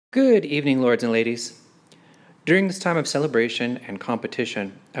Good evening, lords and ladies. During this time of celebration and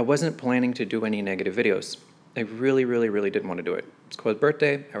competition, I wasn't planning to do any negative videos. I really didn't want to do it. It's Koa's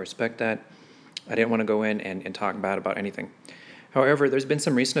birthday, I respect that. I didn't want to go in and talk bad about anything. However, there's been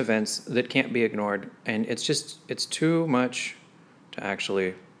some recent events that can't be ignored, and it's too much to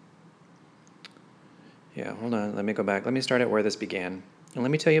actually... Yeah, hold on, let me go back. Let me start at where this began. And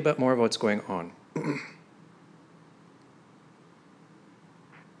let me tell you about more of what's going on.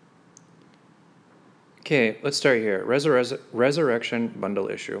 Okay, let's start here. Resurrection bundle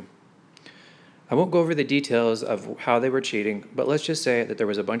issue. I won't go over the details of how they were cheating, but let's just say that there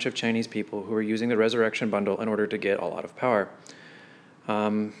was a bunch of Chinese people who were using the Resurrection bundle in order to get a lot of power.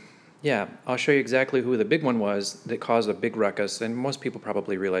 Yeah, I'll show you exactly who the big one was that caused a big ruckus, and most people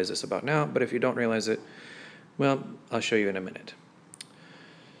probably realize this about now, but if you don't realize it, well, I'll show you in a minute.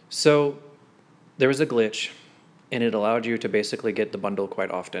 So, there was a glitch, and it allowed you to basically get the bundle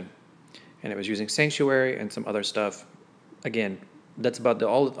quite often. And it was using Sanctuary and some other stuff. Again, that's about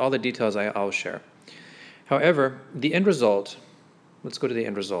all the details I'll share. However, the end result, let's go to the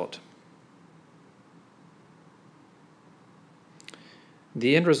end result.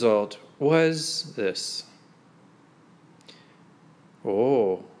 The end result was this.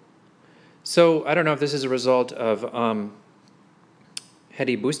 Oh. So I don't know if this is a result of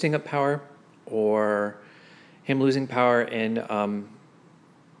Hetty boosting up power or him losing power in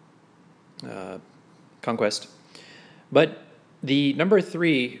Conquest. But the number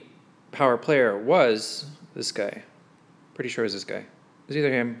 3 power player was this guy. Pretty sure it was this guy. It was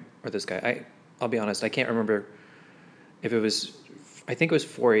either him or this guy. I'll be honest, I can't remember if it was... I think it was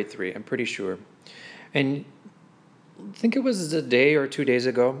 483, I'm pretty sure. And I think it was a day or 2 days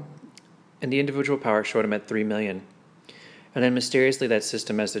ago, and the individual power showed him at 3 million. And then mysteriously that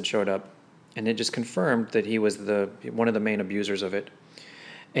system message showed up, and it just confirmed that he was one of the main abusers of it.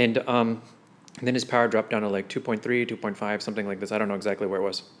 And then his power dropped down to like 2.3, 2.5, something like this. I don't know exactly where it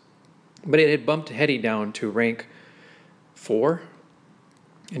was. But it had bumped Hetty down to rank 4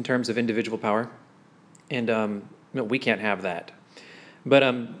 in terms of individual power. And we can't have that. But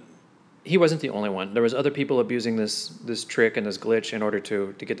he wasn't the only one. There was other people abusing this trick and this glitch in order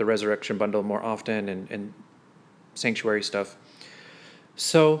to get the Resurrection bundle more often and Sanctuary stuff.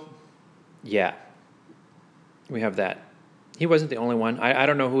 So, yeah, we have that. He wasn't the only one. I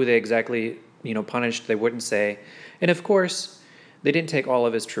don't know who they exactly punished. They wouldn't say. And of course, they didn't take all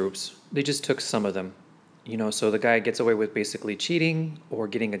of his troops. They just took some of them. So the guy gets away with basically cheating or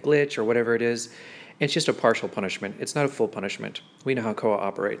getting a glitch or whatever it is. It's just a partial punishment. It's not a full punishment. We know how Koa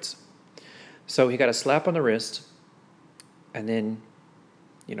operates. So he got a slap on the wrist, and then,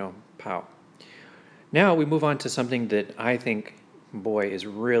 pow. Now we move on to something that I think, boy, is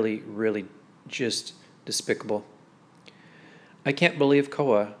really just despicable. I can't believe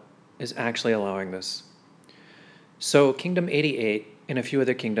Koa is actually allowing this. So Kingdom 88 and a few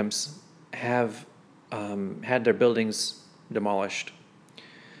other kingdoms have had their buildings demolished.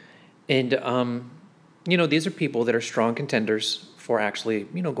 And, these are people that are strong contenders for actually,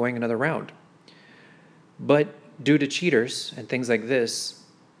 going another round. But due to cheaters and things like this,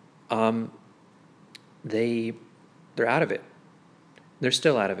 they're out of it. They're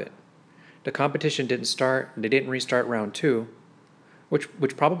still out of it. The competition didn't start. They didn't restart round 2,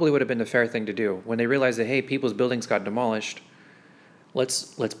 which probably would have been the fair thing to do. When they realized that, hey, people's buildings got demolished,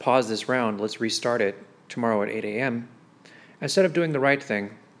 let's pause this round. Let's restart it tomorrow at 8 a.m. Instead of doing the right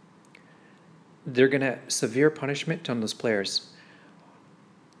thing, they're going to severe punishment on those players.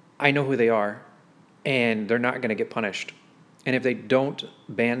 I know who they are, and they're not going to get punished. And if they don't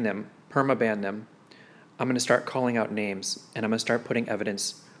ban them, perma-ban them, I'm going to start calling out names, and I'm going to start putting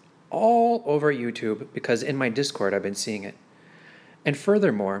evidence all over YouTube, because in my Discord I've been seeing it. And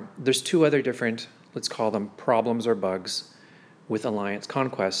furthermore, there's 2 other different, let's call them problems or bugs, with Alliance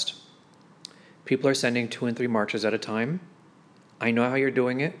Conquest. People are sending 2 and 3 marches at a time. I know how you're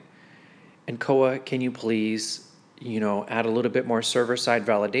doing it. And Koa, can you please, add a little bit more server-side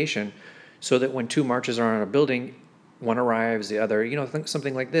validation so that when 2 marches are on a building, one arrives, the other,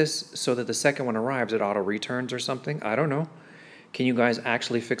 something like this, so that the second one arrives, it auto-returns or something. I don't know. Can you guys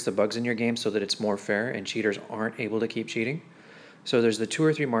actually fix the bugs in your game so that it's more fair and cheaters aren't able to keep cheating? So there's the 2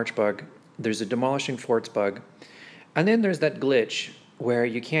 or 3 march bug, there's a demolishing forts bug, and then there's that glitch where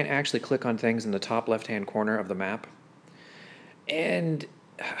you can't actually click on things in the top left-hand corner of the map. And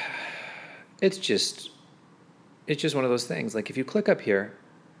it's just one of those things. Like if you click up here,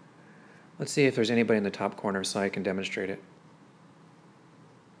 let's see if there's anybody in the top corner so I can demonstrate it.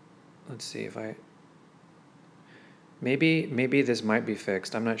 Let's see if maybe this might be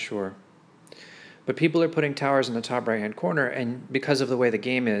fixed, I'm not sure. But people are putting towers in the top right-hand corner, and because of the way the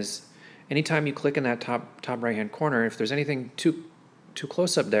game is, anytime you click in that top right-hand corner, if there's anything too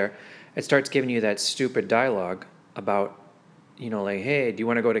close up there, it starts giving you that stupid dialogue about, like, hey, do you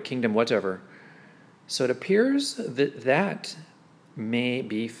want to go to kingdom whatever? So it appears that may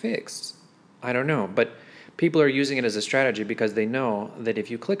be fixed. I don't know, but people are using it as a strategy because they know that if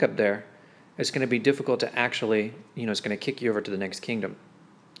you click up there, it's going to be difficult to actually, it's going to kick you over to the next kingdom.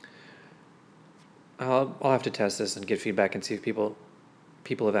 I'll have to test this and get feedback and see if people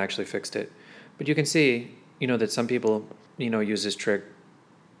have actually fixed it. But you can see, that some people, use this trick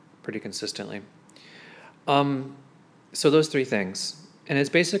pretty consistently. So those three things. And it's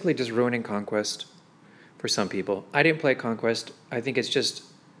basically just ruining Conquest for some people. I didn't play Conquest. I think it's just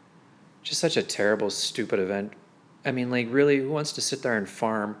such a terrible, stupid event. I mean, like, really, who wants to sit there and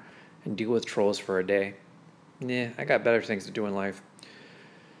farm and deal with trolls for a day? Yeah, I got better things to do in life.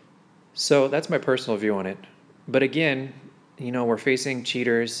 So that's my personal view on it. But again, we're facing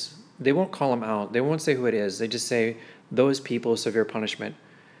cheaters. They won't call them out. They won't say who it is. They just say, those people, severe punishment.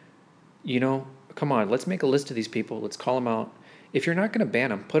 Come on, let's make a list of these people. Let's call them out. If you're not going to ban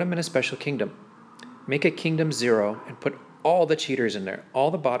them, put them in a special kingdom. Make a kingdom 0 and put all the cheaters in there.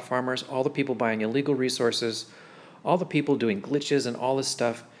 All the bot farmers, all the people buying illegal resources, all the people doing glitches and all this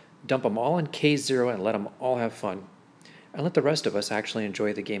stuff. Dump them all in K0 and let them all have fun. And let the rest of us actually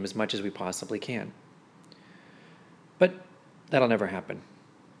enjoy the game as much as we possibly can. But that'll never happen.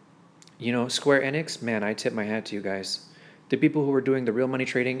 Square Enix, man, I tip my hat to you guys. The people who were doing the real money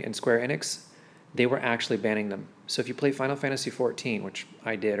trading in Square Enix, they were actually banning them. So if you play Final Fantasy XIV, which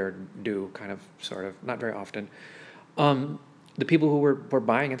I did or do kind of, sort of, not very often, the people who were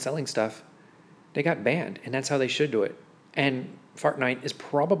buying and selling stuff, they got banned, and that's how they should do it. And Fortnite is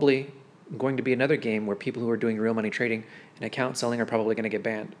probably going to be another game where people who are doing real money trading and account selling are probably going to get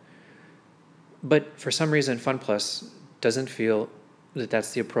banned. But for some reason, FunPlus doesn't feel that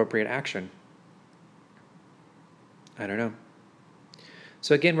that's the appropriate action. I don't know.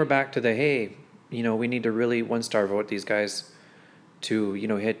 So again, we're back to the, hey, we need to really 1-star vote these guys to,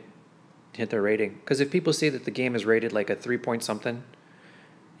 hit their rating. Because if people see that the game is rated like a 3 something,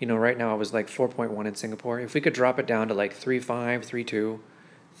 right now it was like 4.1 in Singapore. If we could drop it down to like 3.5, 3.2,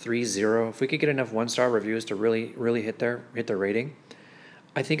 3.0, if we could get enough 1-star reviews to really hit their rating,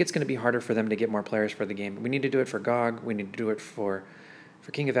 I think it's going to be harder for them to get more players for the game. We need to do it for GOG. We need to do it for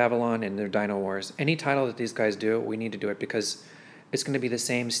King of Avalon and their Dino Wars. Any title that these guys do, we need to do it because it's going to be the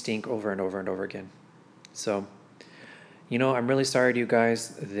same stink over and over and over again. So, I'm really sorry to you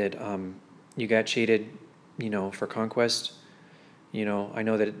guys that you got cheated, for Conquest. I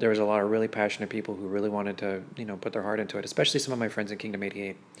know that there was a lot of really passionate people who really wanted to, put their heart into it, especially some of my friends in Kingdom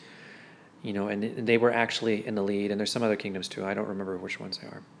 88. And they were actually in the lead, and there's some other kingdoms too. I don't remember which ones they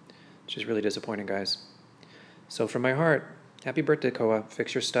are. It's just really disappointing, guys. So from my heart, happy birthday, Koa.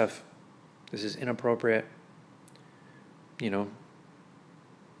 Fix your stuff. This is inappropriate.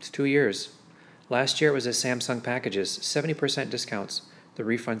 It's 2 years. Last year it was the Samsung packages, 70% discounts, the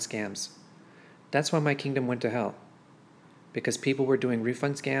refund scams. That's why my kingdom went to hell. Because people were doing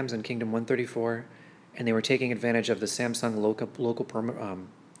refund scams in Kingdom 134, and they were taking advantage of the Samsung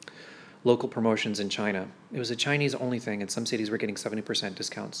local promotions in China. It was a Chinese-only thing, and some cities were getting 70%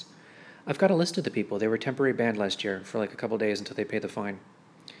 discounts. I've got a list of the people. They were temporary banned last year for like a couple days until they paid the fine.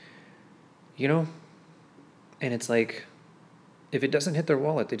 And it's like, if it doesn't hit their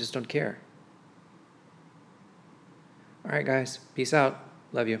wallet, they just don't care. All right, guys. Peace out.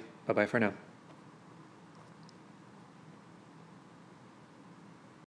 Love you. Bye-bye for now.